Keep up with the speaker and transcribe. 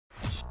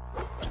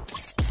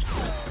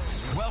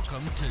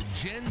Welcome to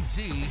Gen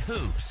Z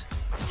Hoops,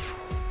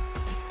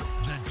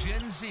 the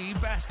Gen Z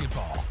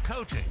basketball,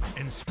 coaching,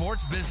 and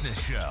sports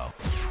business show.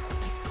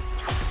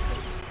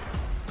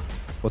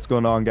 What's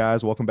going on,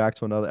 guys? Welcome back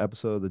to another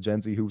episode of the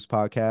Gen Z Hoops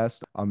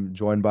podcast. I'm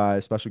joined by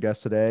a special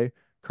guest today,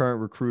 current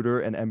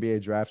recruiter and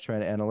NBA draft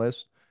trend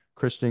analyst,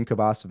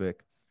 Kovacevic.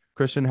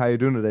 Christian, how you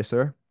doing today,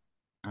 sir?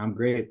 I'm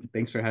great.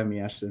 Thanks for having me,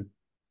 Ashton.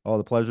 Oh,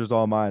 the pleasure's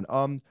all mine.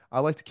 I'd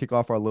like to kick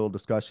off our little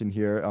discussion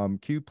here. Can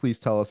you please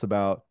tell us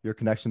about your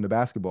connection to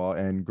basketball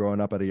and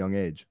growing up at a young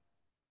age?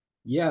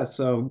 Yeah,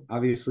 so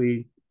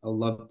obviously I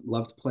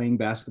loved playing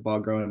basketball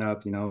growing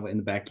up, in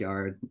the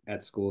backyard,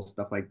 at school,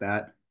 stuff like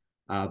that.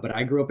 But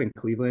I grew up in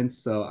Cleveland,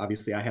 so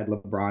obviously I had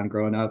LeBron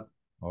growing up.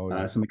 Oh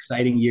yeah. Some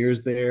exciting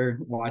years there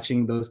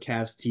watching those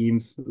Cavs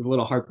teams. It was a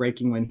little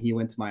heartbreaking when he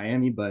went to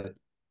Miami, but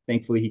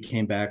thankfully he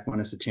came back, won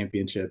us a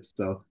championship.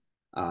 So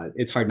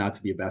it's hard not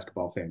to be a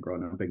basketball fan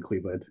growing up in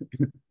Cleveland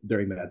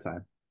during that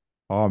time.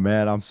 Oh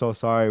man, I'm so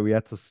sorry we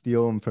had to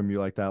steal him from you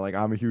like that. Like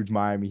I'm a huge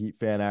Miami Heat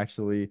fan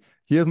actually.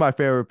 He is my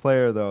favorite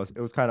player though. It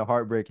was kind of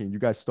heartbreaking. You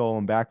guys stole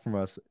him back from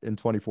us in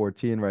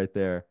 2014 right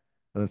there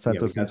and then Yeah,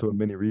 sent us into a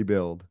mini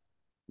rebuild.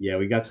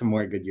 we got some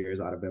more good years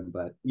out of him.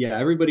 But yeah,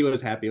 everybody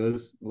was happy. It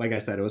was, like I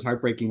said, it was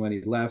heartbreaking when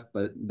he left,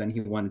 but then he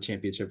won a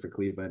championship for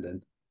Cleveland.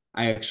 And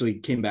I actually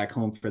came back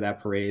home for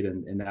that parade,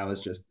 and that was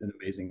just an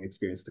amazing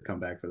experience to come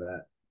back for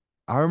that.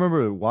 I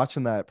remember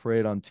watching that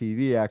parade on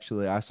TV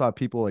actually. I saw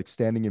people like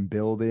standing in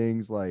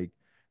buildings, like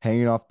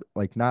hanging off,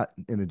 like not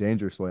in a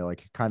dangerous way,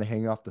 like kind of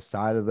hanging off the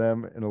side of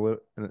them in a little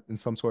in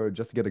some sort of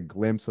just to get a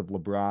glimpse of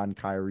LeBron,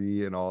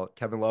 Kyrie, and all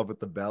Kevin Love with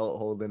the belt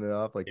holding it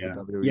up, like the Yeah.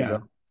 WWE Yeah.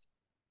 belt.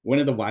 One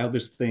of the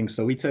wildest things.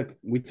 So we took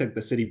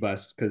the city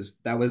bus because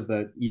that was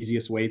the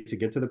easiest way to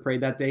get to the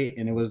parade that day.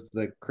 And it was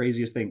the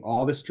craziest thing.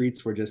 All the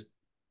streets were just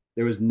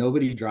there was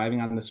nobody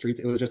driving on the streets.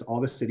 It was just all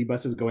the city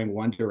buses going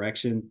one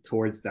direction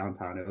towards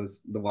downtown. It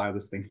was the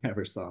wildest thing I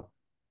ever saw.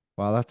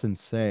 Wow, that's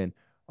insane.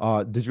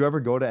 Did you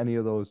ever go to any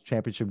of those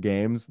championship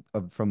games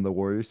from the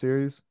Warrior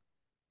series?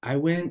 I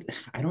went,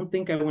 I don't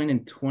think I went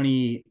in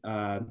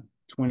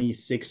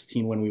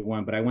 2016 when we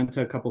won, but I went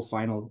to a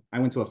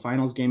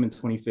finals game in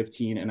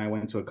 2015 and I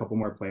went to a couple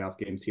more playoff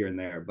games here and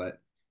there.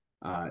 But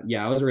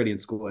yeah, I was already in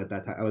school at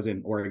that time. I was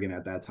in Oregon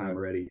at that time Right.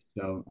 already.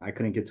 So I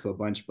couldn't get to a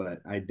bunch, but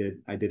I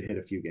did hit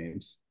a few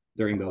games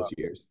during those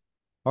years.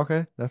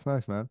 Okay, that's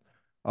nice, man.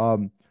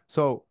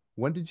 So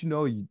when did you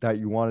know that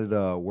you wanted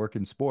to work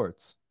in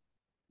sports?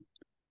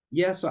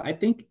 Yeah, so I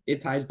think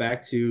it ties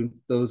back to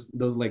those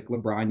like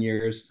LeBron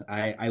years.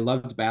 I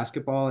loved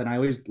basketball and I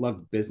always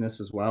loved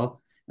business as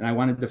well. And I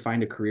wanted to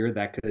find a career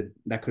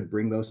that could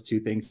bring those two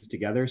things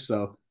together.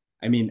 So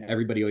I mean,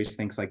 everybody always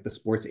thinks like the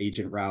sports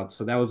agent route.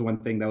 So that was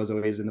one thing that was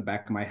always in the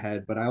back of my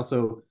head. But I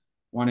also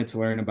wanted to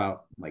learn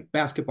about like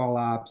basketball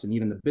ops and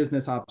even the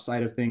business ops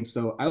side of things.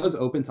 So I was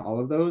open to all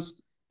of those.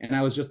 And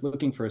I was just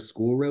looking for a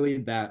school really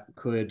that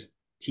could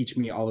teach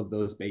me all of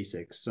those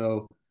basics.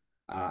 So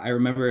I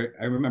remember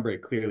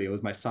it clearly. It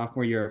was my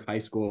sophomore year of high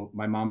school.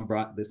 My mom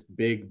brought this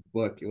big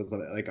book. It was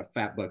like a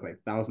fat book, like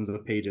thousands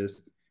of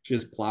pages. She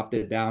just plopped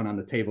it down on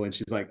the table and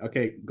she's like,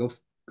 "Okay, go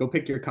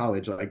pick your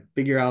college. Like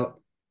figure out."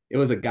 It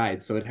was a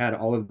guide, so it had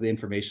all of the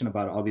information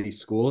about all these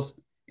schools.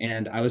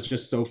 And I was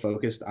just so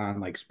focused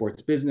on like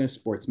sports business,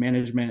 sports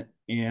management,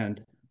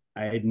 and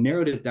I had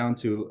narrowed it down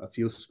to a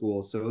few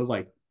schools. So it was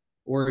like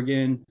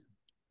Oregon,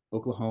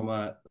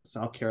 Oklahoma,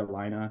 South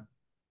Carolina,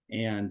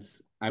 and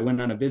I went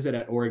on a visit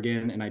at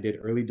Oregon and I did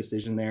early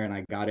decision there and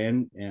I got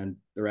in and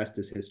the rest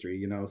is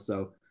history.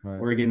 So Right.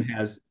 Oregon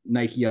has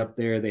Nike up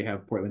there. They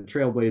have Portland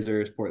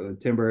Trailblazers, Portland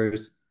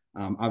Timbers,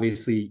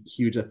 obviously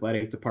huge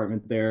athletic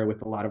department there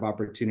with a lot of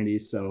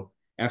opportunities. So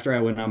after I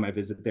went on my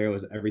visit there, it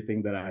was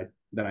everything that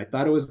I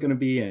thought it was going to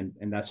be. And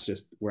that's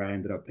just where I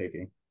ended up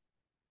picking.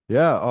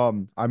 Yeah,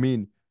 I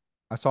mean,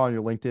 I saw on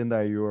your LinkedIn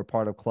that you were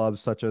part of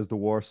clubs such as the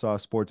Warsaw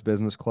Sports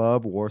Business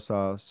Club,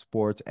 Warsaw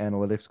Sports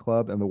Analytics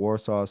Club, and the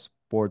Warsaw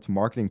Sports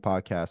Marketing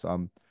Podcast.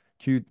 Can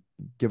you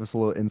give us a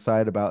little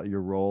insight about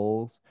your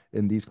roles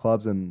in these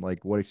clubs and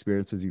like what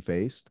experiences you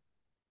faced?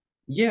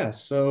 Yeah,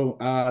 so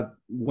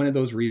one of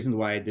those reasons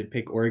why I did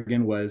pick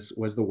Oregon was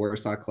the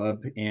Warsaw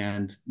Club,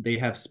 and they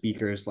have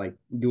speakers like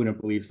you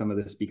wouldn't believe some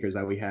of the speakers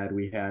that we had.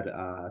 We had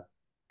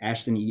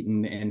Ashton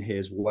Eaton and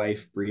his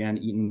wife Brienne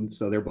Eaton,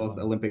 so they're both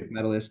Wow, Olympic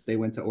medalists. They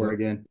went to yep,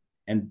 Oregon,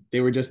 and they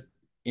were just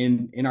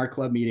in our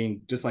club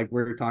meeting, just like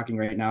we're talking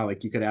right now.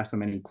 Like you could ask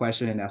them any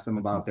question and ask them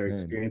that's about their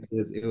insane.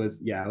 experiences. It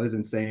was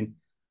insane.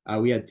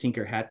 We had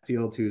Tinker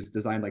Hatfield, who's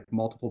designed like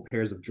multiple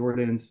pairs of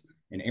Jordans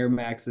and Air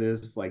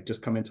Maxes, like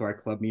just come into our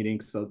club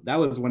meetings. So that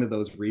was one of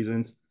those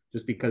reasons,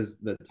 just because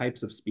the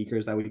types of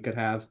speakers that we could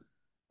have.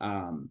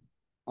 Um,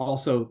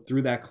 Also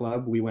through that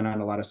club, we went on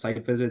a lot of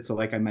site visits. So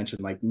like I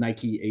mentioned, like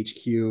Nike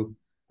HQ,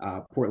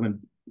 Portland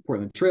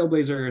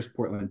Trailblazers,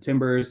 Portland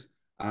Timbers.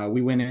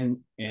 We went in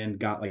and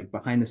got like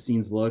behind the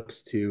scenes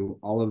looks to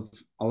all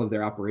of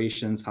their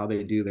operations, how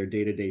they do their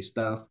day to day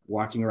stuff.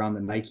 Walking around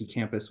the Nike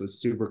campus was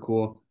super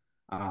cool.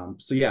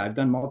 So yeah, I've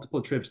done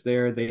multiple trips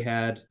there. They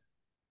had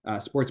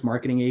sports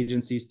marketing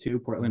agencies too.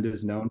 Portland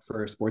is known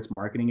for sports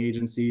marketing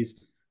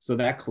agencies. So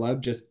that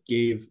club just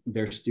gave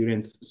their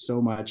students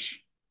so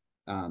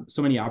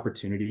many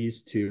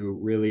opportunities to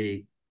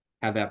really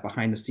have that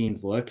behind the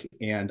scenes look.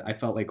 And I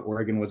felt like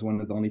Oregon was one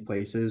of the only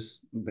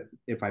places that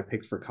if I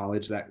picked for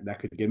college that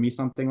could give me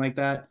something like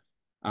that.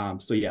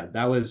 So yeah,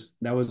 that was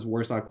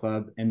Warsaw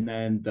Club. And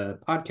then the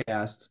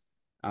podcast,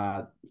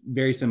 uh,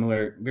 very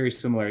similar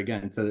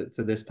again to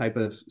this type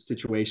of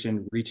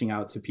situation, reaching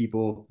out to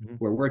people Mhm.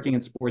 who are working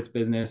in sports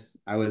business.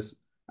 I was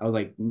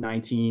like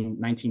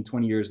 19,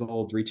 20 years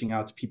old, reaching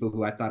out to people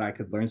who I thought I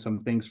could learn some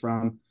things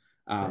from.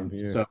 Same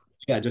here. So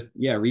yeah, just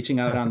yeah, reaching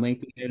out on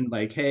LinkedIn,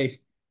 like, hey,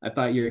 I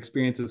thought your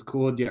experience is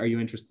cool. Are you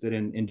interested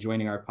in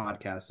joining our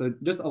podcast? So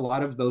just a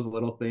lot of those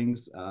little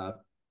things.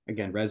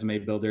 Again, resume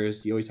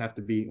builders. You always have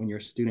to be when you're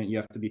a student. You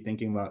have to be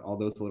thinking about all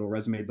those little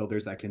resume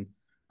builders that can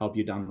help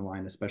you down the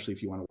line, especially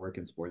if you want to work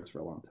in sports for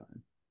a long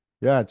time.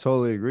 Yeah, I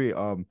totally agree.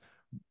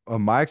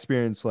 My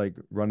experience like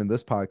running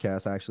this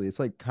podcast actually, it's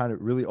like kind of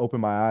really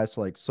opened my eyes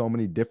to like so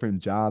many different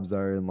jobs that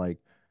are in like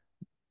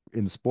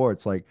in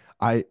sports. Like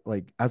I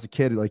like as a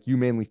kid, like you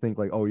mainly think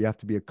like, oh, you have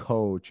to be a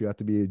coach, you have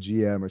to be a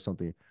GM or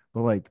something.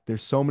 But like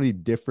there's so many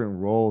different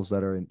roles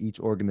that are in each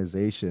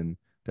organization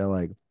that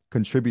like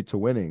contribute to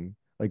winning.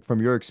 Like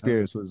from your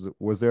experience,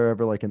 was there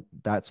ever like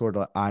that sort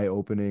of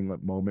eye-opening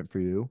like moment for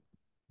you?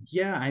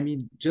 Yeah, I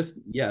mean, just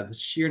yeah, the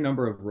sheer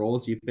number of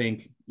roles you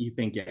think,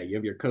 yeah, you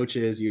have your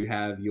coaches, you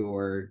have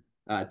your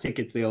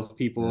ticket sales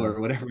people Yeah.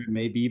 or whatever it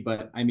may be.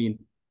 But I mean,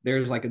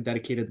 there's like a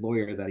dedicated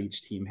lawyer that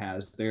each team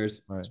has.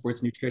 There's Right.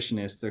 sports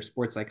nutritionists, there's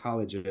sports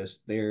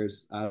psychologists,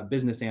 there's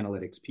business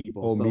analytics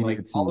people. Whole So media like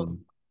team. all of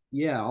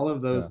Yeah.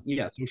 those,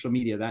 yeah, social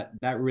media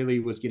that really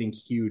was getting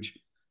huge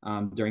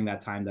during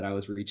that time that I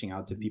was reaching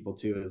out to Mhm. people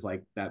too, is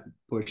like that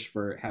push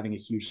for having a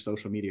huge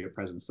social media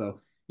presence. So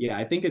yeah,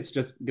 I think it's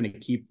just going to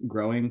keep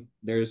growing.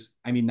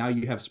 I mean, now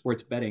you have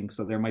sports betting,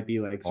 so there might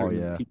be like Oh certain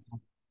yeah. people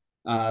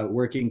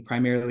working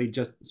primarily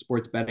just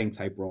sports betting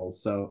type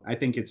roles. So I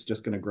think it's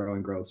just going to grow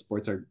and grow.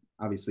 Sports are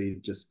obviously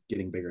just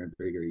getting bigger and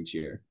bigger each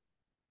year.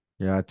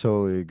 Yeah, I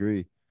totally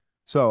agree.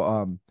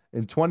 So,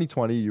 in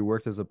 2020, you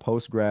worked as a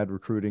post-grad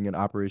recruiting and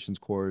operations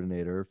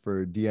coordinator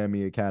for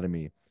DME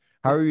Academy.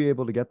 How Yep. are you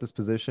able to get this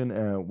position,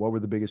 and what were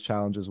the biggest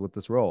challenges with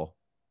this role?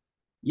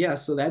 Yeah,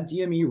 so that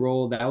DME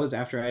role, that was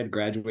after I had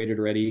graduated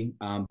already.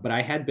 But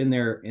I had been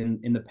there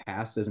in the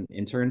past as an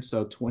intern.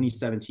 So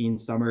 2017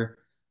 summer,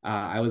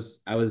 I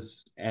was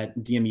at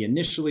DME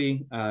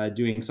initially,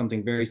 doing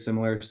something very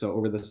similar. So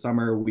over the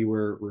summer, we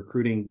were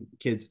recruiting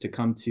kids to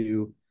come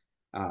to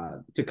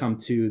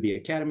the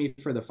academy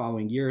for the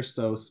following year.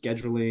 So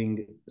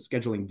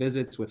scheduling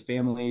visits with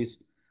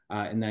families,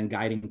 and then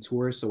guiding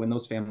tours. So when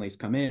those families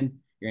come in,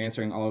 you're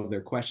answering all of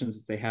their questions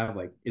that they have,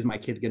 like, is my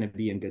kid going to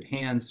be in good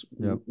hands?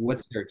 Yep.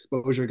 What's their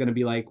exposure going to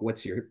be like?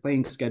 What's your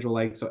playing schedule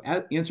like? So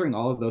answering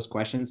all of those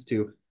questions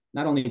to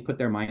not only put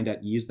their mind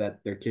at ease that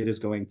their kid is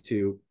going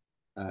to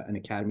an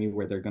academy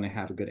where they're going to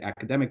have a good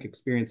academic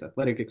experience,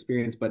 athletic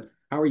experience, but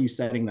how are you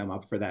setting them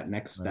up for that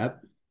next Right.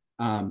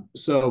 step?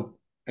 So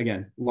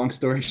again, long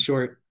story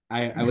short,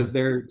 I was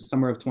there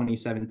summer of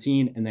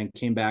 2017 and then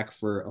came back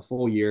for a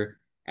full year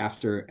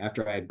after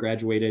I had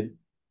graduated.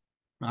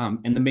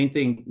 And the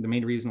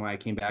main reason why I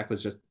came back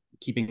was just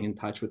keeping in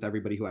touch with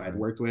everybody who I had Right.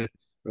 worked with.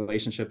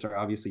 Relationships are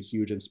obviously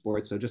huge in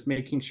sports, so just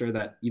making sure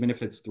that even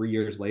if it's 3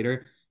 years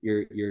later,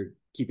 you're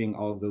keeping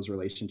all of those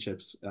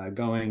relationships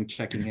going,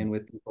 checking in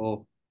with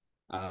people,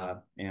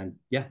 and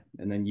yeah,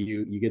 and then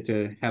you get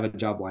to have a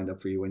job lined up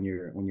for you when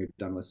you're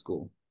done with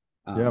school.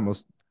 Yeah, Um,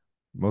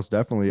 most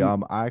definitely.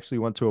 mm, I actually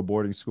went to a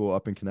boarding school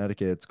up in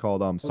Connecticut. It's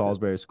called okay.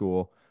 Salisbury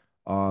School.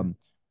 Um,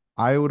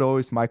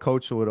 my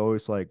coach would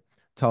always like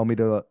tell me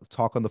to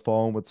talk on the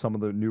phone with some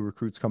of the new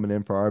recruits coming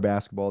in for our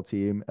basketball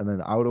team, and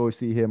then I would always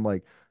see him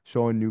like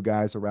showing new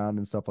guys around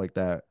and stuff like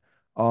that.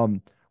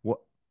 Um, what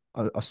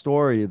a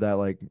story that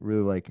like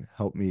really like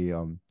helped me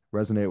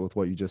resonate with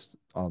what you just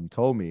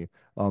told me.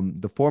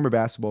 The former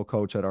basketball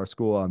coach at our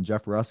school,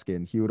 Jeff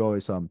Ruskin, he would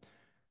always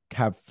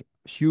have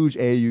huge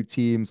AAU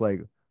teams,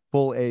 like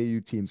full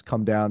AAU teams,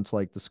 come down to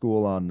like the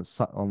school on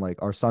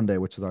like our Sunday,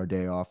 which is our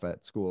day off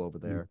at school over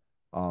Mm, there.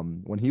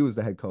 When he was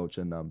the head coach,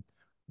 and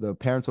the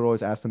parents would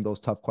always ask him those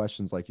tough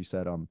questions, like you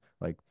said,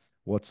 like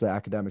what's the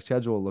academic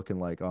schedule looking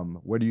like?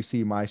 Where do you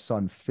see my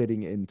son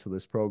fitting into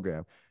this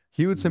program?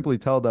 He would mm. simply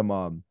tell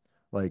them,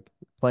 like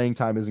playing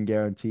time isn't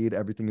guaranteed,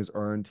 everything is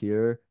earned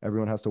here,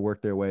 everyone has to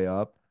work their way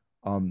up.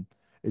 Um,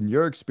 in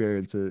your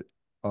experience,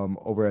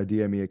 over at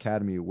DME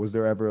Academy, was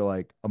there ever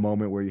like a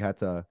moment where you had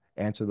to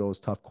answer those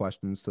tough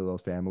questions to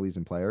those families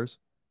and players?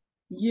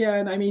 Yeah,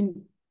 and I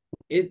mean,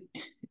 it.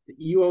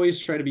 You always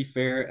try to be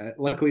fair.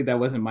 Luckily, that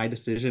wasn't my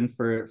decision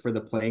for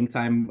the playing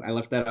time. I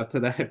left that up to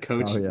the head Oh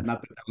coach. yeah.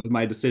 Not that that was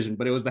my decision,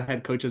 but it was the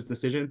head coach's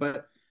decision.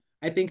 But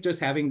I think just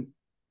having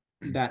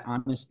that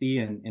honesty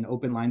and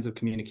open lines of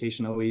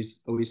communication, always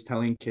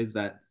telling kids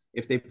that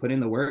if they put in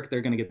the work,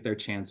 they're going to get their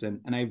chance.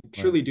 And I Right.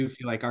 truly do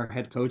feel like our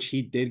head coach,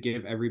 he did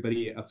give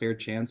everybody a fair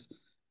chance.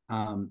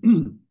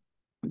 Um,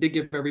 to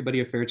give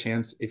everybody a fair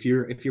chance. If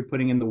you're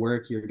putting in the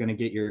work, you're going to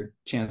get your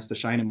chance to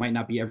shine. It might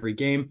not be every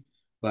game,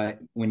 but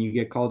when you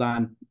get called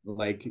on,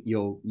 like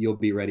you'll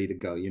be ready to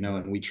go,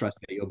 and we trust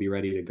that you'll be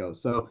ready to go.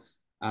 So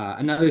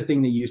another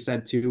thing that you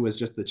said too was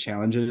just the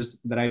challenges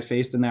that I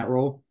faced in that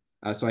role.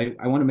 So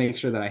I want to make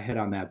sure that I hit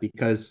on that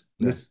because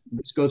Yeah.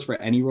 this goes for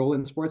any role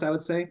in sports, I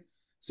would say.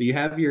 So you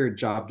have your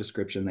job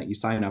description that you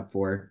sign up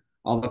for,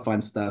 all the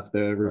fun stuff,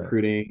 the Right.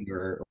 recruiting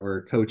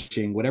or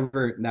coaching,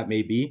 whatever that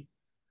may be.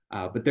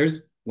 But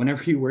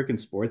whenever you work in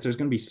sports, there's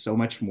going to be so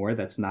much more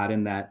that's not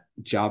in that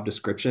job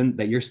description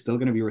that you're still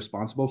going to be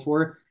responsible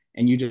for.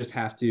 And you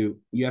have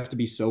to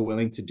be so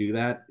willing to do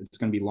that. It's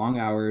going to be long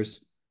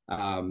hours.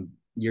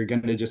 You're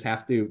going to just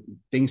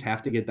things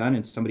have to get done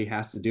and somebody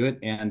has to do it.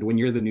 And when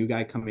you're the new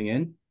guy coming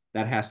in,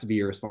 that has to be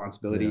your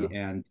responsibility.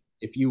 Yeah. And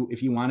if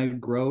you want to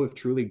grow, if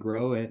truly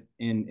grow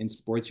in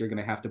sports, you're going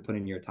to have to put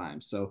in your time.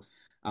 So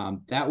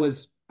that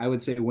was, I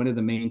would say, one of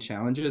the main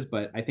challenges,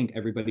 but I think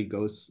everybody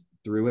goes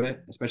through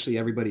it, especially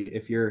everybody.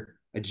 If you're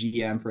a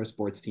GM for a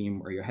sports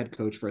team or your head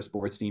coach for a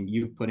sports team,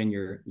 you've put in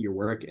your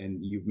work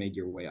and you've made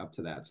your way up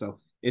to that. So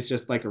it's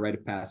just like a rite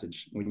of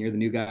passage. When you're the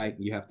new guy,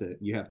 you have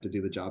to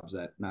do the jobs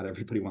that not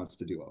everybody wants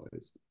to do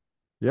always.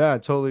 Yeah, I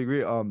totally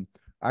agree.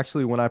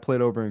 Actually, when I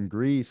played over in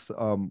Greece,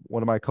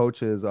 one of my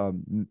coaches,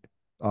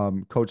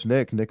 Coach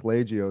Nick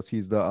Lagios,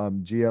 he's the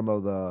GM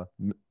of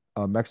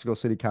the Mexico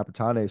City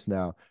Capitanes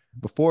now.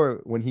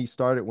 Before, when he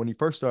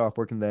first started off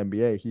working in the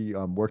NBA, he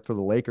worked for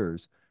the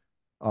Lakers.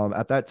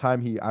 At that time,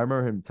 I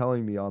remember him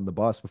telling me on the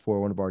bus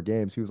before one of our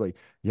games, he was like,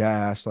 "Yeah,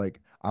 Ash,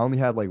 like I only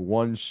had like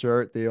one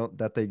shirt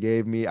that they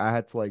gave me. I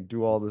had to like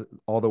do all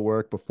the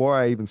work before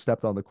I even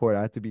stepped on the court.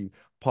 I had to be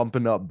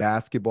pumping up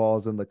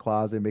basketballs in the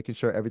closet, making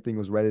sure everything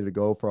was ready to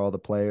go for all the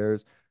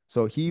players.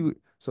 So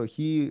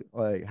he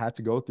like had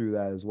to go through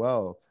that as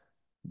well,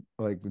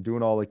 like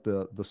doing all like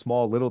the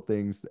small little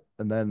things,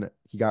 and then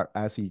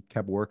as he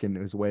kept working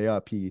his way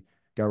up, he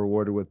got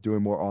rewarded with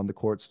doing more on the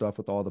court stuff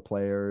with all the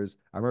players.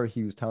 I remember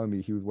he was telling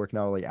me he was working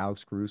out with like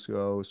Alex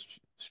Caruso,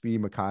 Svi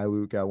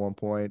Mikhailuk at one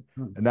point,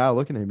 and now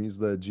looking at him, he's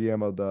the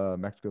GM of the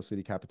Mexico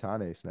City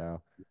Capitanes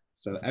now.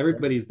 So It's insane.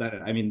 everybody's done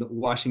it. I mean,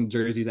 washing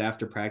jerseys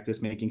after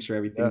practice, making sure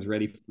Yeah, everything's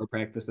ready for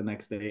practice the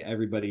next day.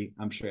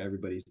 I'm sure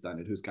everybody's done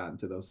it who's gotten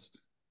to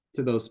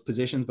those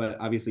positions. But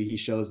obviously, he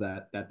shows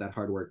that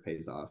hard work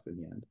pays off in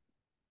the end.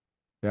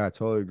 yeah, I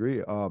totally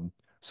agree.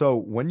 So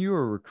when you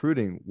were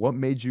recruiting, what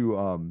made you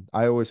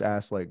I always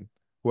ask like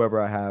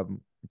whoever I have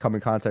come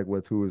in contact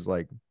with who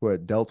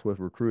had dealt with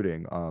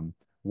recruiting,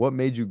 what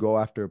made you go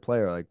after a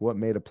player? Like what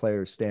made a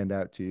player stand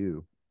out to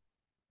you?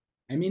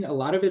 I mean, a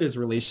lot of it is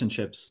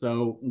relationships.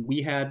 So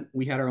we had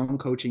our own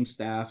coaching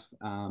staff,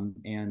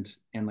 and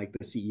like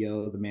the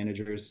CEO, the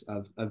managers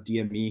of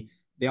DME,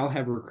 they all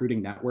have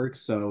recruiting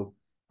networks. So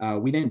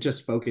we didn't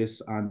just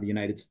focus on the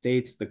United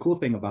States. The cool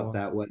thing about Oh,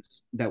 that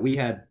was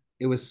that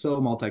it was so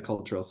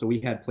multicultural. So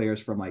we had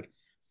players from like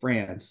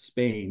France,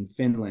 Spain,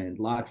 Finland,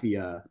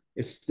 Latvia,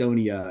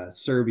 Estonia,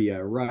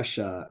 Serbia,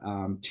 Russia,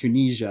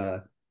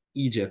 Tunisia,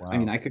 Egypt. I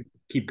mean, wow. I could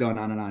keep going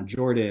on and on.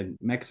 Jordan,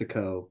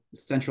 Mexico,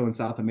 Central and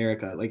South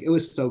America. Like it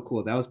was so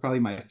cool. That was probably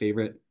my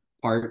favorite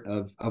part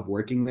of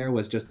working there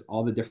was just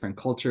all the different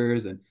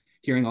cultures and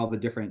hearing all the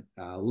different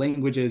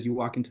languages. You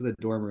walk into the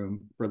dorm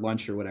room for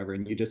lunch or whatever,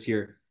 and you just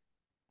hear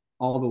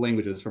all the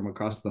languages from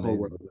across That's the whole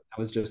world. amazing. That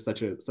was just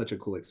such a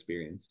cool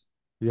experience.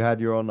 You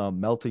had your own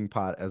melting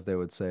pot, as they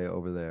would say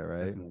over there,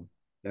 right? Definitely,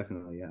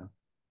 definitely, yeah.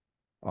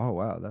 Oh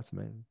wow, that's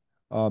amazing.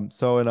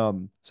 So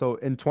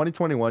in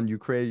 2021, you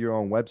created your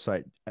own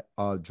website,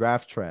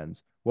 Draft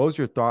Trends. What was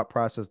your thought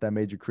process that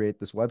made you create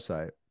this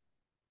website?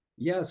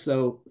 Yeah,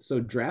 so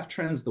Draft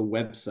Trends, the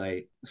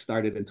website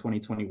started in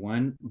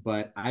 2021,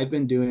 but I've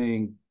been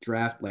doing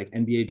draft like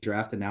NBA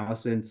draft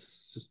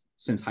analysis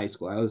since high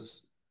school.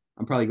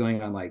 I'm probably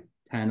going on like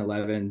 10,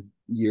 11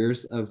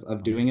 years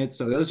of doing it.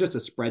 So it was just a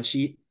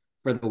spreadsheet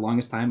for the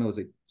longest time. It was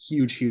a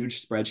huge,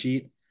 huge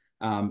spreadsheet.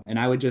 And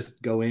I would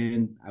just go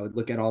in, I would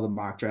look at all the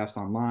mock drafts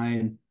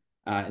online,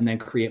 and then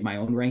create my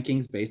own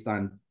rankings based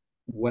on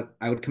what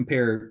I would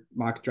compare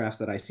mock drafts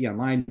that I see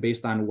online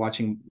based on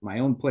watching my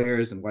own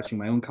players and watching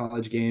my own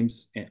college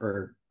games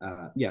or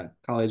yeah,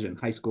 college and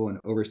high school and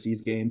overseas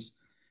games,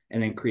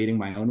 and then creating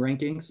my own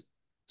rankings.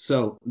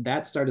 So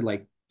that started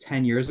like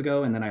 10 years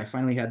ago. And then I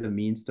finally had the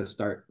means to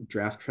start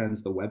Draft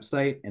Trends, the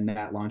website, and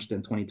that launched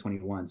in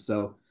 2021.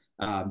 So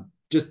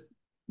just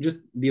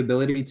the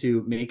ability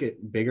to make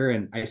it bigger,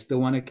 and I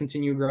still want to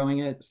continue growing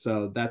it.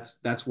 So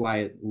that's why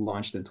it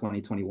launched in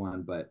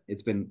 2021, but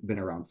it's been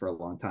around for a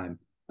long time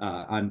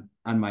on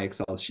my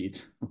Excel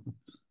sheets.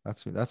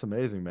 That's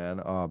amazing,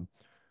 man.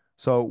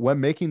 So when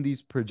making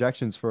these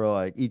projections for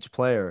like each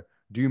player,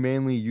 do you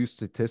mainly use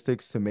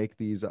statistics to make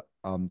these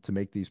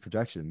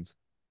projections?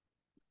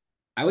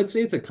 I would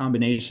say it's a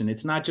combination.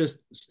 It's not just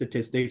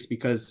statistics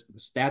because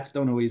stats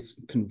don't always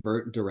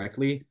convert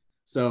directly.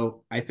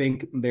 So I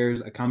think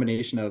there's a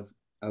combination of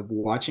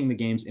watching the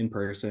games in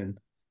person,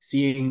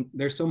 seeing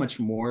there's so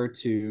much more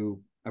to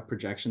a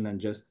projection than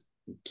just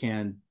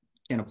can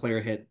can a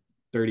player hit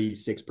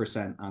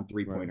 36% on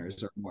three Right.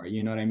 pointers or more.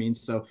 You know what I mean?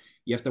 So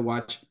you have to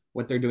watch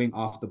what they're doing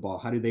off the ball.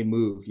 How do they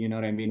move? You know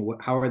what I mean?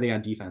 How are they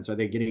on defense? Are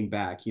they getting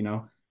back?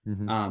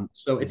 Hmm.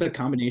 So it's a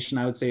combination,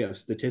 I would say, of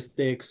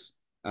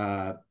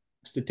uh,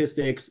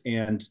 statistics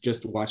and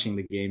just watching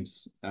the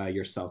games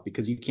yourself,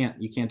 because you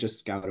can't just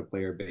scout a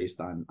player based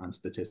on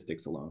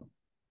statistics alone.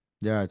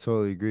 Yeah, I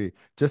totally agree.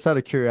 Just out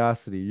of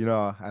curiosity,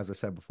 as I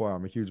said before,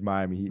 I'm a huge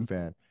Miami Heat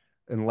fan.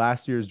 In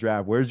last year's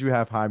draft, where did you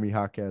have Jaime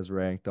Jaquez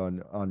ranked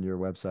on your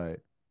website?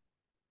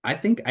 I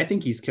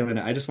think he's killing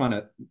it. I just want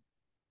to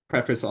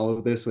preface all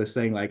of this with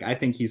saying, like, I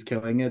think he's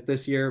killing it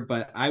this year,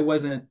 but I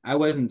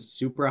wasn't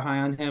super high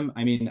on him.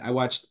 I mean, I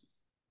watched,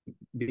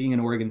 being an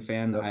Oregon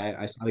fan, Yep.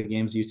 I saw the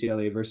games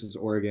UCLA versus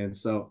Oregon.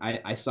 So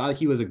I saw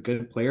he was a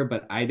good player,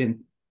 but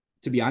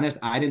to be honest,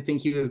 I didn't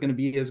think he was going to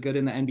be as good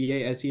in the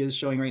NBA as he is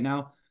showing right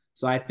now.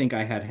 So I think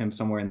I had him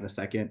somewhere in the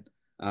second,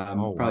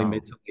 Oh, probably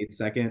mid wow. to late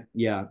second.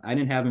 Yeah, I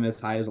didn't have him as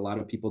high as a lot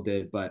of people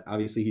did, but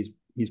obviously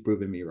he's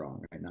proven me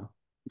wrong right now.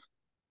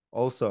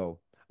 Also,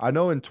 I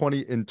know in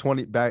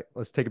 20 back,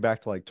 let's take it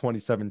back to like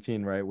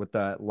 2017, right? With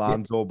that Yeah,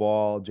 Lonzo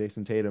Ball,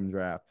 Jason Tatum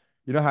draft.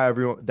 You know how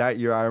everyone that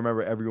year, I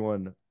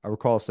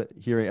recall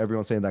hearing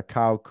everyone saying that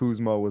Kyle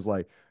Kuzma was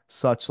like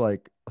such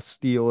like a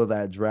steal of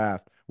that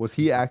draft. Was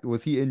he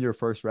in your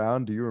first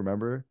round? Do you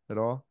remember at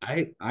all?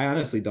 I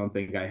honestly don't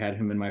think I had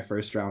him in my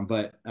first round,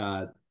 but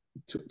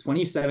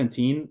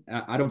 2017,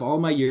 out of all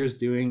my years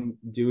doing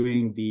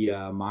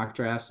the mock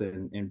drafts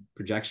and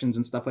projections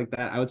and stuff like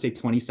that, I would say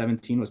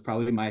 2017 was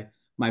probably my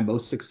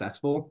most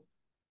successful,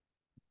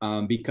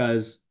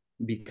 because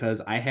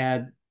I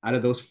had, out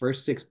of those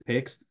first six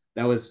picks,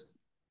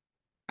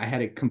 I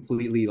had it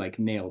completely like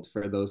nailed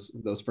for those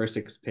first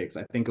six picks.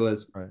 I think it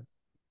was Right.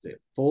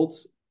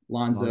 Fultz,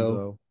 Lonzo,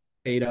 Lonzo.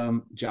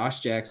 Tatum, Josh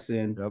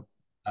Jackson, Yep.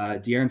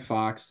 De'Aaron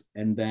Fox,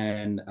 and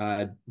then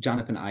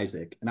Jonathan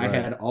Isaac. And I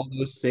Right. had all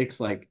those six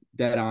like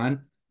dead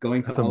on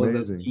going to That's all of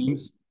those amazing.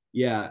 teams.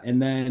 Yeah,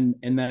 and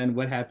then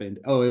what happened?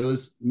 Oh, it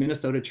was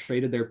Minnesota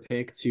traded their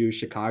pick to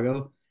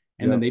Chicago,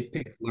 and then Yep. they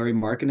picked Larry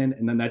Markkinen,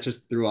 and then that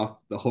just threw off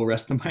the whole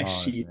rest of my Oh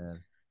sheet,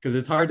 man. because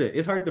it's hard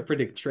to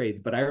predict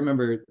trades. But I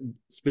remember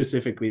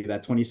specifically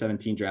that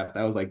 2017 draft.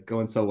 I was like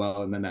going so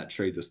well, and then that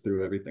trade just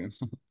threw everything.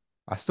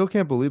 I still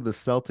can't believe the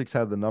Celtics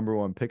had the number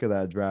one pick of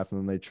that draft and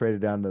then they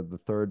traded down to the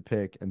third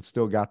pick and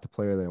still got the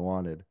player they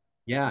wanted.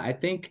 Yeah, I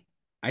think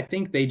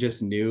they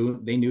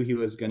knew he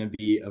was going to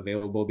be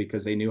available,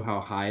 because they knew how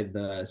high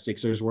the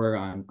Sixers were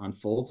on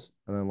Fultz.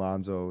 And then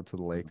Lonzo to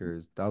the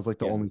Lakers. That was like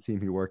the Yeah, only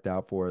team he worked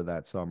out for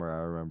that summer, I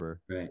remember.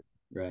 right,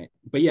 right.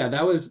 But yeah,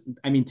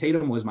 I mean,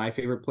 Tatum was my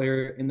favorite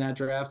player in that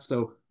draft.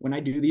 So when I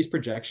do these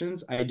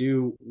projections, I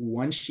do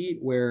one sheet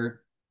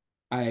where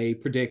I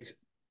predict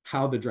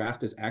how the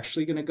draft is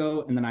actually going to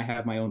go, and then I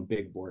have my own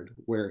big board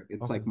where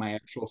it's Okay. like my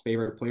actual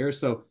favorite player.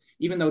 So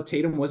even though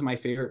Tatum was my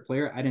favorite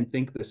player, I didn't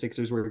think the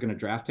Sixers were going to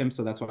draft him,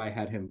 so that's why I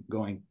had him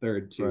going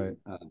third Right. to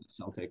the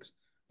Celtics.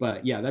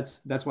 But yeah,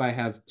 that's why I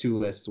have two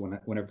lists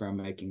whenever I'm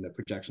making the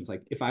projections.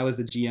 Like if I was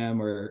the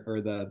GM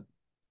or the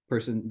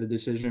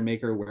decision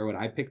maker, where would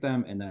I pick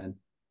them, and then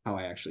how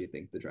I actually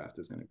think the draft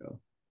is going to go.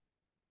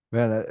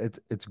 Man,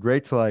 it's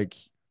great to like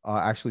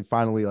actually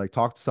finally like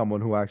talk to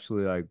someone who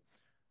actually like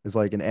is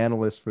like an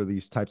analyst for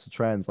these types of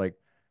trends. Like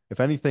if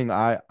anything,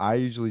 I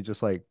usually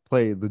just like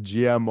play the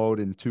GM mode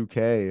in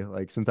 2K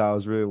like since I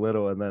was really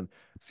little and then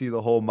see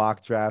the whole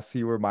mock draft,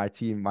 see where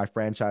my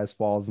franchise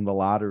falls in the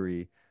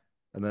lottery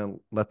and then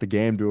let the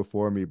game do it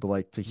for me. But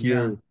like to Yeah.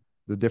 hear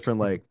the different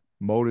like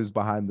motives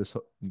behind this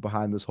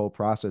whole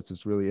process,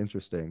 it's really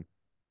interesting.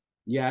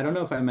 Yeah, I don't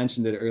know if I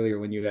mentioned it earlier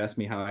when you asked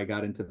me how I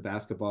got into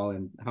basketball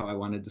and how I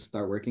wanted to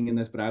start working in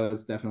this, but I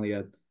was definitely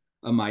a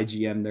my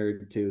GM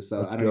nerd too.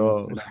 So Let's I don't even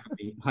go. want to know how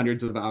many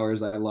hundreds of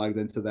hours I logged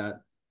into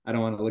that. I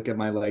don't want to look at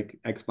my like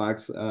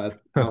Xbox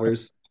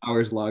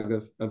hours log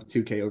of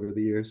 2K over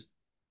the years.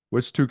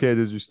 Which 2K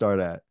did you start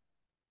at?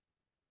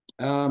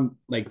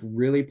 Like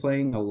really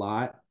playing a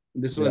lot.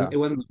 Yeah, It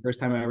wasn't the first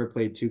time I ever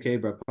played 2K,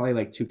 but probably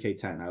like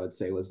 2K10, I would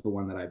say, was the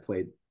one that I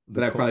played,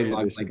 the that I probably Kobe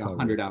logged edition like a cover.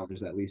 hundred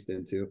hours at least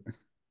into.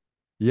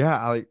 Yeah,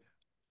 I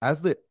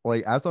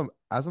like as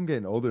I'm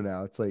getting older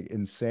now, it's like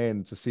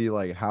insane to see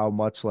like how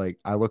much like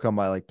I look on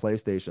my like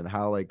PlayStation,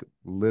 how like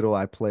little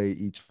I play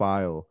each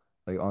file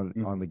like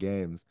on the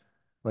games.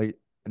 Like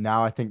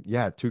now I think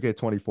yeah,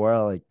 2K24 I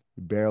like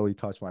barely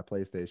touch my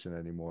PlayStation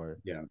anymore.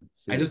 Yeah.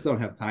 I See. just don't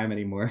have time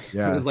anymore. It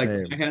Yeah, was like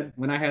same.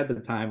 when I had the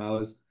time, I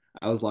was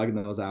logging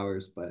those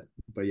hours, but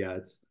yeah,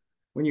 it's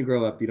when you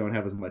grow up, you don't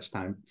have as much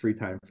free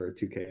time for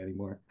 2K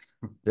anymore.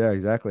 Yeah,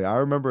 exactly. I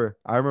remember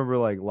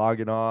like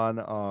logging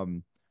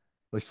on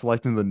like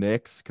selecting the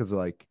Knicks because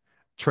like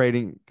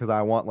trading because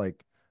I want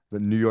like the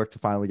New York to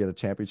finally get a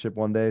championship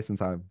one day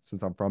since I'm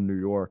from New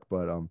York.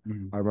 But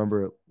Mhm. I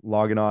remember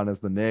logging on as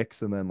the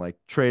Knicks and then like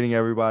trading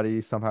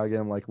everybody somehow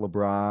getting like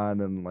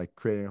LeBron and like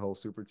creating a whole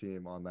super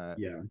team on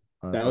that Yeah.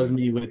 on, That on was the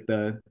me with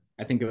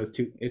I think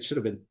it should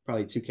have been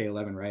probably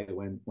 2K11, right?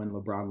 When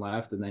LeBron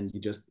left, and then you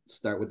just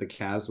start with the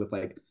Cavs with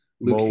like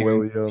Luke Mo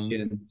Harrington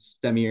Williams. and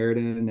Stemi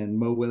Erden and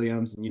Mo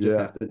Williams, and you just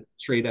Yeah. have to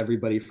trade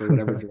everybody for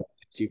whatever draft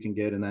you can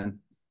get, and then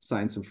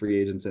sign some free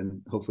agents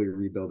and hopefully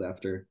rebuild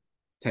after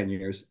 10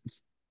 years.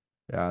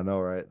 Yeah, I know,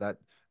 right? That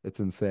it's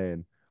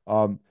insane.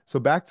 So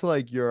back to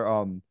like your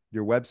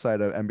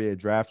website of NBA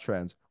draft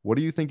trends. What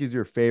do you think is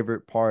your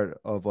favorite part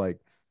of like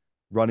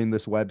running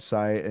this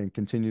website and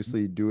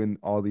continuously doing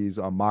all these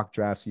mock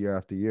drafts year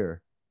after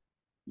year?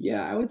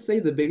 Yeah, I would say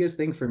the biggest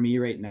thing for me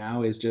right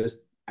now is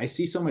just I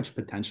see so much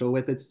potential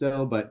with it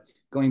still, but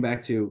going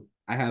back to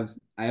I have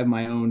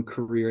my own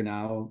career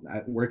now,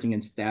 working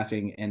in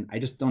staffing, and I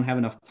just don't have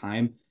enough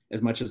time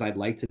as much as I'd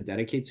like to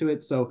dedicate to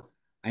it. So,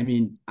 I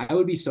mean, I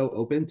would be so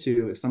open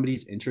to if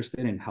somebody's interested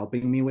in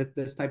helping me with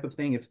this type of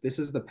thing, if this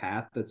is the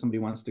path that somebody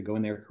wants to go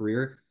in their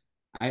career,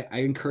 I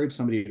encourage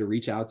somebody to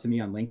reach out to me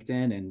on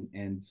LinkedIn,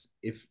 and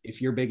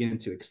if you're big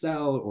into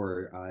Excel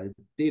or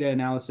data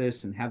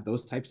analysis and have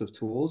those types of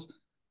tools,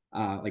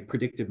 like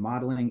predictive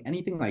modeling,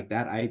 anything like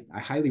that, I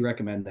highly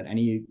recommend that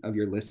any of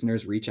your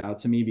listeners reach out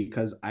to me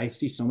because I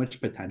see so much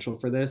potential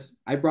for this.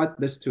 I brought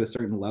this to a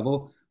certain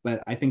level,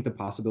 but I think the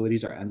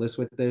possibilities are endless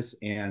with this,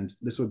 and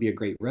this would be a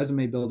great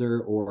resume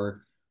builder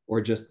or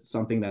just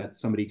something that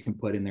somebody can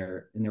put in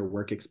their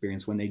work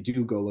experience when they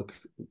do go look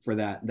for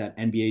that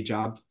NBA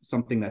job,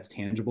 something that's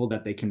tangible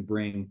that they can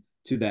bring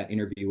to that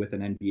interview with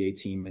an NBA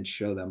team and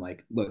show them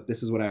like, look,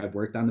 this is what I've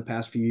worked on the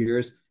past few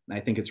years. And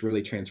I think it's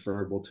really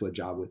transferable to a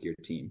job with your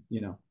team,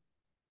 you know.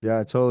 Yeah,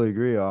 I totally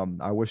agree.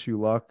 I wish you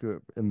luck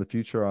in the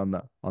future on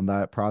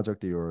that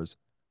project of yours.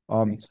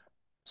 Um, Thanks.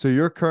 so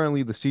you're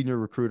currently the senior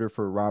recruiter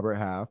for Robert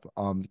Half.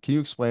 Can you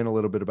explain a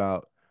little bit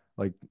about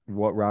like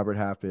what Robert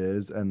Half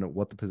is and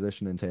what the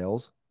position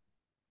entails?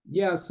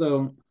 Yeah,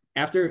 so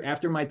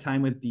after my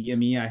time with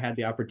DME, I had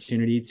the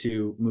opportunity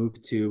to move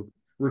to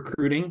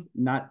recruiting,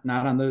 not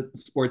on the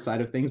sports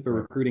side of things, but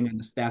Right. recruiting on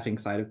the staffing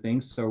side of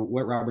things. So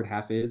what Robert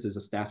Half is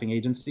a staffing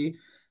agency.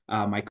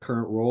 My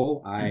current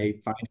role, I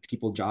find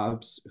people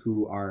jobs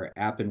who are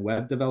app and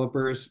web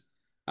developers.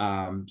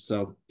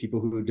 So people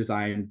who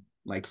design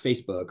like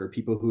Facebook or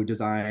people who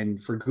design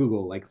for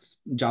Google, like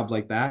jobs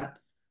like that.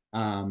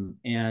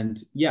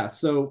 And yeah,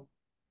 so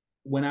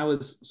when I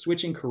was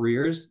switching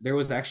careers, there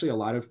was actually a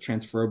lot of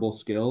transferable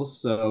skills.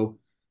 So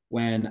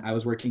when I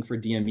was working for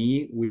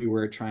DME, we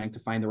were trying to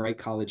find the right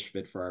college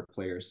fit for our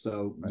players.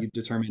 So Right. you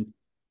determine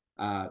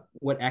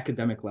what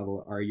academic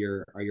level are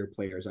your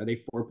players? Are they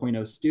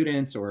 4.0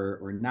 students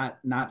or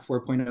not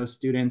 4.0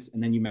 students?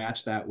 And then you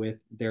match that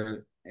with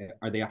their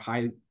are they a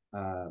high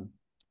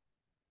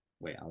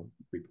wait, I'll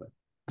replay.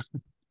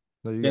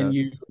 No, you Then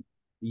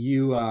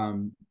got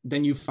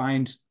then you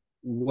find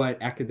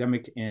what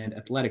academic and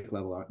athletic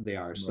level they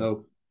are. right.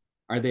 So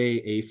are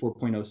they a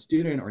 4.0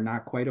 student or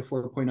not quite a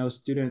 4.0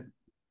 student?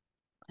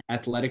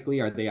 Athletically,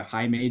 are they a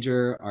high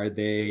major? Are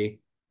they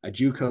a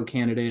JUCO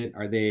candidate?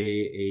 Are they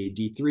a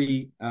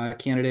D3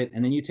 candidate?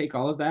 And then you take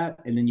all of that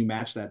and then you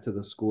match that to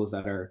the schools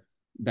that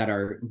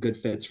are good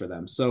fits for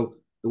them. So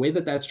the way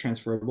that that's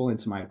transferable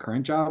into my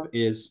current job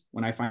is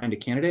when I find a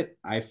candidate,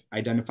 I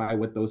identify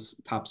what those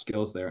top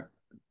skills there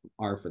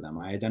are for them.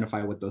 I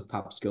identify what those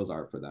top skills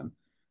are for them.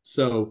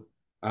 So,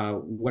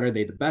 what are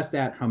they the best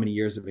at? How many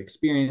years of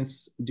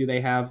experience do they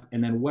have?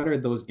 And then what are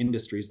those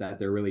industries that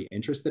they're really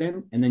interested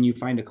in? And then you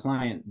find a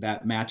client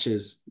that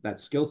matches that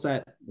skill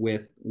set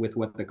with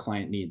what the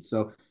client needs.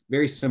 So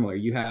very similar.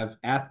 You have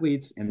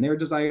athletes and their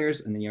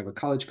desires, and then you have a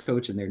college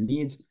coach and their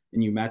needs,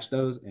 and you match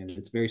those. And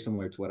it's very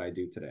similar to what I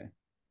do today.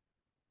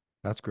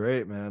 That's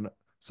great, man.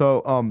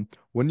 So,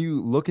 when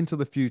you look into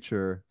the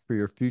future for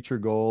your future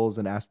goals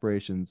and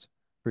aspirations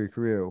for your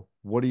career,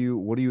 what do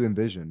you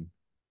envision?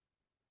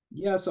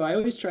 Yeah, so I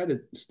always try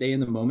to stay in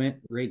the moment.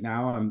 Right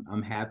now,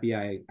 I'm happy.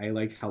 I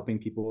like helping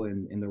people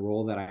in the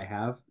role that I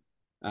have.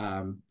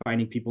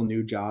 Finding people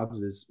new jobs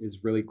is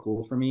really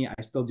cool for me.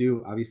 I still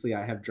do. Obviously,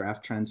 I have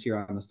draft trends here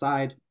on the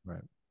side.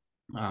 Right.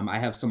 I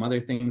have some other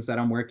things that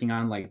I'm working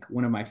on. Like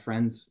one of my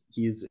friends,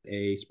 he's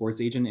a sports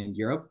agent in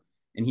Europe,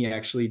 and he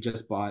actually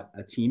just bought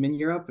a team in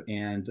Europe.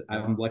 And Oh,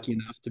 I'm wow. lucky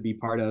enough to be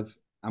part of.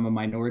 I'm a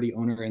minority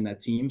owner in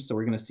that team, so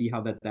we're gonna see how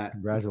that grows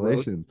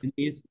Congratulations. in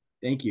these.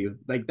 Thank you.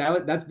 Like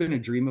that's been a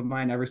dream of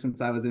mine ever since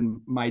I was in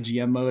my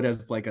GM mode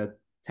as like a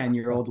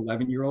 10-year old,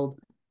 11-year old.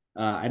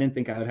 I didn't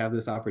think I would have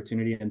this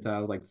opportunity until I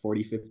was like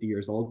 40, 50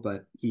 years old.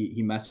 But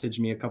he messaged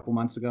me a couple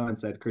months ago and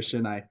said,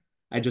 Christian, I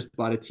just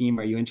bought a team.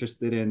 Are you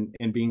interested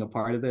in being a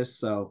part of this?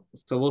 So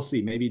we'll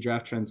see. Maybe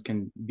Draft Trends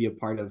can be a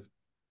part of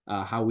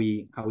how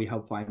we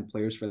help find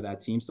players for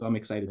that team. So I'm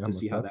excited Yeah, to most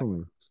see how that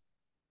definitely. goes.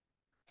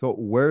 So,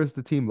 where is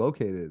the team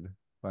located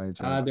by any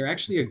chance? They're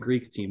actually a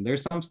Greek team.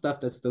 There's some stuff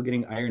that's still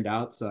getting ironed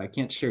out, so I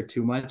can't share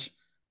too much.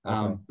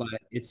 Okay. But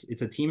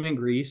it's a team in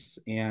Greece,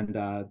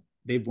 and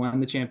they've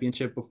won the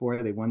championship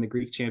before. They've won the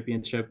Greek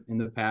championship in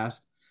the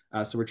past.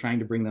 So we're trying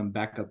to bring them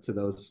back up to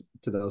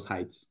those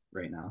heights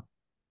right now.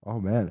 Oh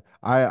man,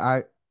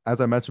 as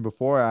I mentioned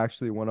before, I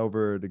actually went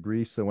over to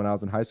Greece when I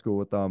was in high school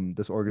with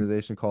this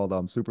organization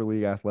called Super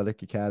League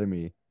Athletic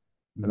Academy,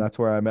 and Mhm. that's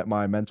where I met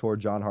my mentor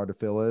John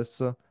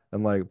Hartofilis,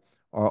 and like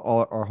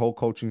our whole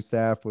coaching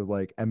staff was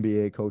like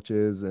NBA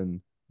coaches and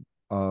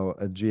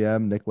a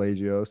GM Nick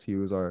Lagios, he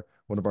was our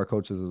one of our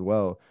coaches as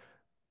well.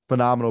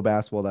 phenomenal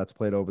basketball that's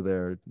played over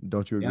there.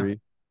 Don't you Yeah. agree?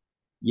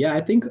 Yeah,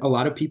 I think a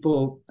lot of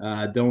people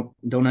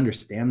don't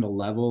understand the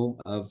level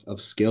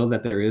of skill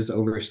that there is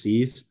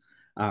overseas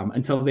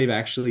until they've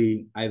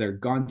actually either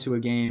gone to a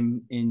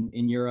game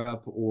in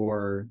Europe,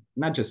 or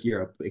not just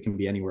Europe, it can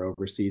be anywhere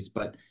overseas.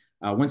 But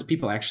once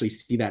people actually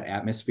see that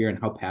atmosphere and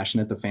how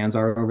passionate the fans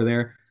are over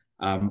there,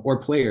 or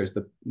players,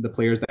 the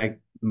players that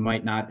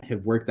might not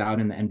have worked out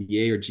in the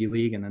NBA or G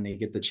League, and then they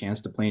get the chance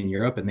to play in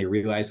Europe and they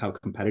realize how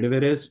competitive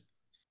it is.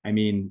 I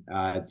mean,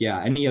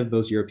 yeah, any of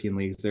those European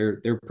leagues,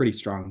 they're pretty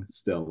strong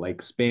still.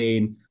 Like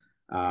Spain,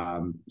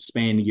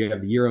 Spain, you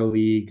have the Euro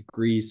League,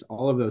 Greece,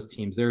 all of those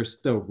teams, they're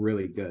still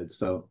really good.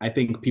 So I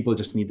think people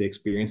just need to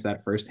experience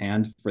that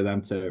firsthand for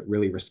them to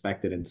really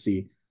respect it and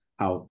see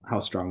how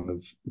strong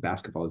of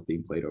basketball is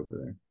being played over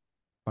there.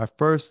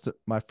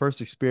 My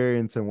first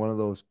experience in one of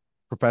those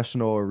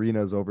professional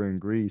arenas over in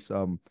Greece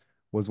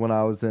was when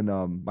I was in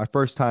my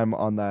first time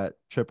on that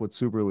trip with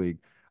Super League.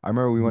 I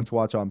remember we Mhm. went to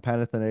watch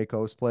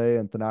Panathinaikos play,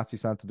 and Thanasi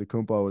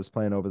Antetokounmpo was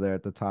playing over there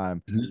at the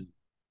time. Mhm.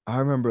 I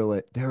remember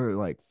like there were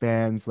like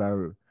fans that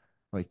were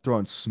like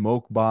throwing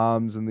smoke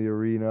bombs in the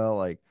arena,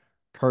 like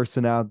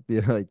cursing out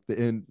the like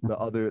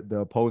the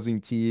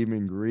opposing team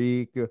in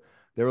Greek.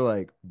 They were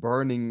like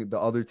burning the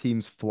other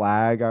team's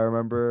flag, I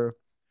remember.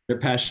 They're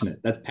passionate.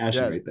 That's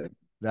passion Yeah, right there.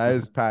 that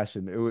is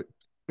passion.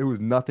 It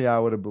was nothing I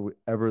would have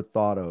ever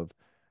thought of,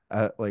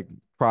 like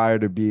prior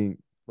to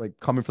being like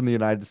coming from the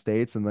United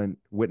States and then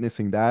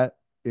witnessing that.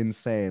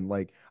 Insane.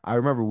 Like I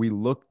remember we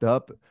looked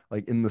up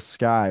like in the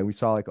sky, we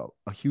saw like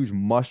a huge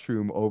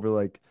mushroom over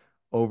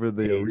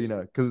the Hey,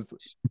 arena because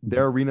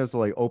their arenas are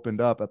like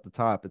opened up at the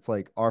top. It's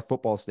like our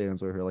football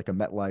stadiums are here, like a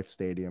MetLife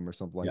Stadium or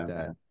something like yeah,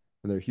 that, yeah.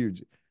 and they're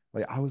huge.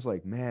 Like I was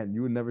like, man,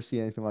 you would never see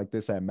anything like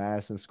this at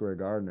Madison Square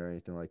Garden or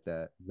anything like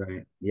that.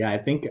 Right. Yeah, I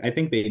think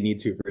they need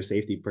to, for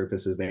safety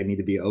purposes, they need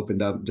to be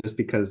opened up just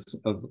because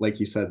of, like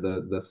you said,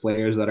 the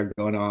flares that are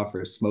going off,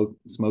 or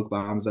smoke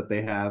bombs that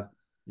they have.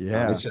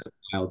 Yeah. It's just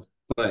wild.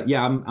 But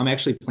yeah, I'm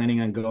actually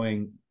planning on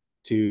going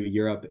to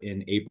Europe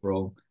in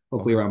April,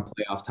 hopefully Okay. around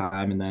playoff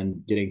time, and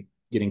then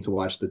getting to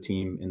watch the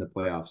team in the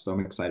playoffs. So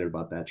I'm excited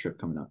about that trip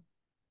coming up.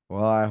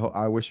 Well,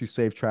 I wish you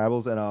safe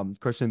travels, and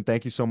Christian,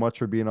 thank you so much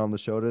for being on the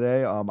show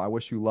today. I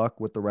wish you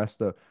luck with the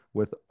rest of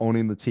with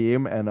owning the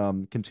team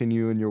and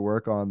continuing your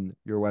work on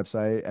your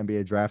website,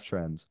 NBA Draft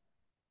Trends.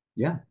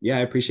 Yeah, yeah,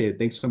 I appreciate it.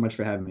 Thanks so much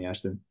for having me,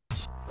 Ashton.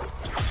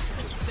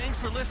 Thanks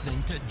for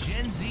listening to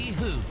Gen Z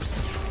Hoops.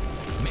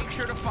 Make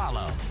sure to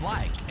follow,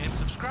 like, and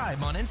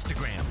subscribe on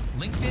Instagram,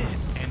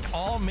 LinkedIn, and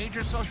all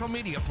major social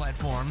media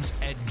platforms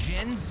at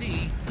Gen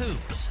Z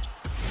Hoops.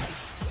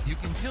 You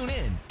can tune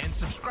in and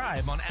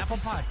subscribe on Apple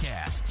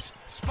Podcasts,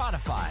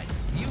 Spotify,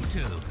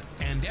 YouTube,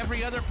 and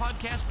every other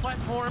podcast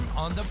platform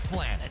on the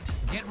planet.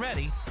 Get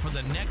ready for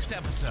the next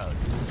episode.